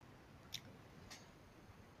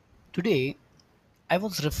Today, I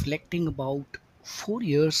was reflecting about 4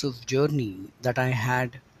 years of journey that I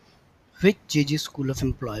had with JJ School of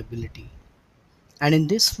Employability. And in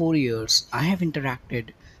these 4 years, I have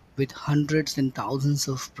interacted with hundreds and thousands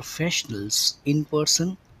of professionals in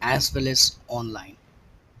person as well as online.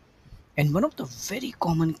 And one of the very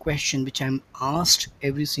common question which I'm asked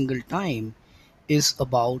every single time is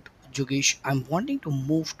about Jogesh, I'm wanting to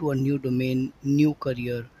move to a new domain, new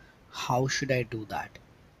career. How should I do that?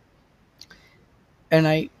 And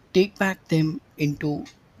I take back them into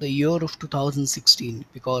the year of 2016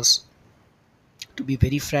 because, to be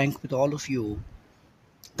very frank with all of you,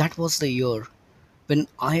 that was the year when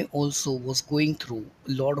I also was going through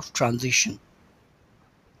a lot of transition.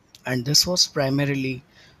 And this was primarily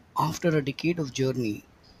after a decade of journey,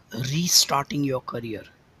 restarting your career.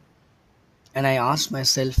 And I asked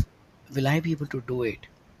myself, will I be able to do it?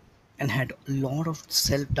 And had a lot of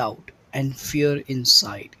self doubt and fear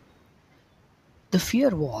inside. The fear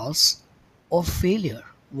was of failure.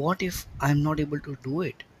 What if I'm not able to do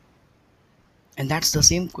it? And that's the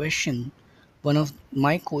same question one of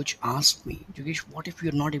my coach asked me, Yogesh, what if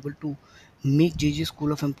you're not able to make JJ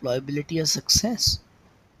School of Employability a success?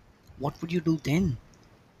 What would you do then?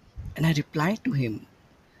 And I replied to him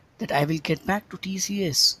that I will get back to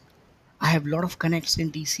TCS. I have a lot of connects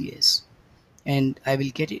in TCS and I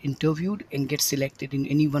will get interviewed and get selected in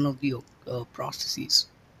any one of the processes.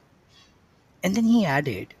 And then he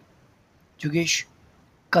added, Yogesh,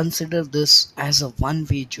 consider this as a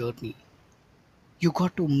one-way journey. You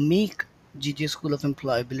got to make JJ School of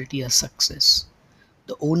Employability a success.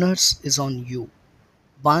 The onus is on you.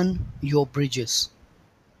 Burn your bridges.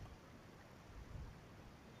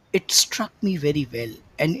 It struck me very well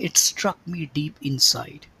and it struck me deep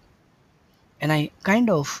inside. And I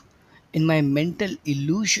kind of, in my mental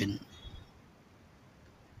illusion,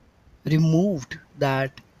 removed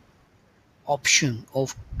that option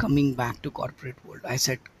of coming back to corporate world. I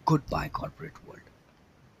said goodbye corporate world.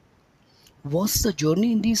 Was the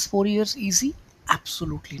journey in these 4 years easy?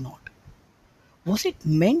 Absolutely not. Was it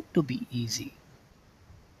meant to be easy?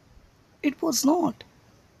 It was not.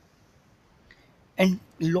 And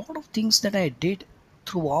a lot of things that I did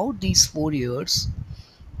throughout these 4 years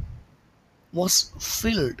was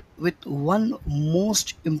filled with one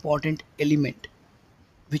most important element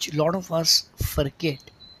which a lot of us forget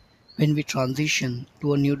when we transition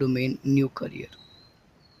to a new domain, new career.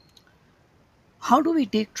 How do we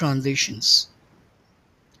take transitions?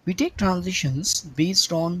 We take transitions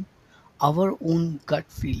based on our own gut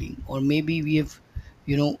feeling, or maybe we have,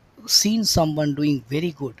 you know, seen someone doing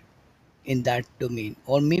very good in that domain,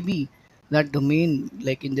 or maybe that domain,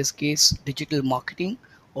 like in this case, digital marketing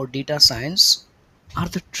or data science, are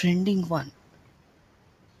the trending one.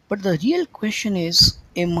 But the real question is,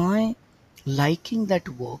 am I liking that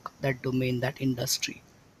work, that domain, that industry?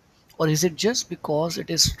 Or is it just because it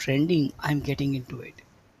is trending, I'm getting into it?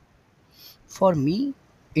 For me,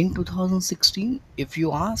 in 2016, if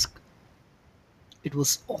you ask, it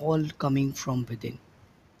was all coming from within.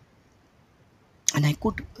 And I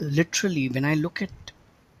could literally, when I look at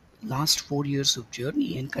last 4 years of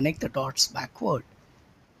journey and connect the dots backward,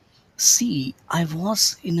 see, I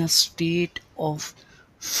was in a state of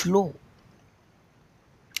flow.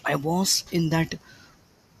 I was in that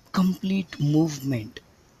complete movement,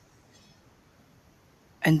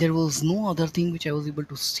 and there was no other thing which I was able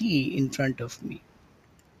to see in front of me.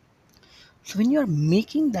 So, when you're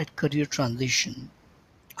making that career transition,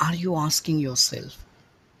 are you asking yourself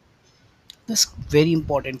this very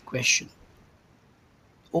important question?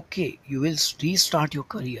 Okay, you will restart your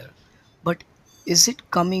career, but is it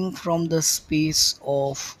coming from the space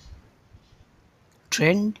of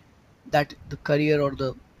trend that the career or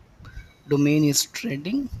the domain is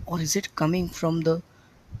trending, or is it coming from the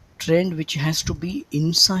trend which has to be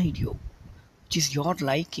inside you, which is your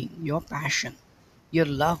liking, your passion, your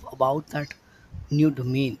love about that new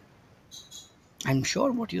domain? I'm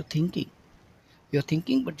sure what you're thinking. You're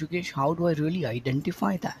thinking, but Jugesh, how do I really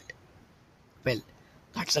identify that? Well,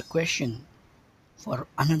 that's a question for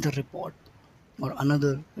another report or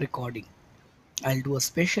another recording. I'll do a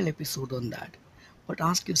special episode on that. But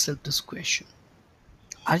ask yourself this question: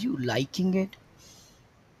 are you liking it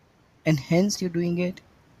and hence you're doing it?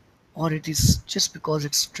 Or it is just because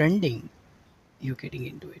it's trending you're getting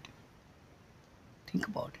into it? Think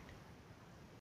about it.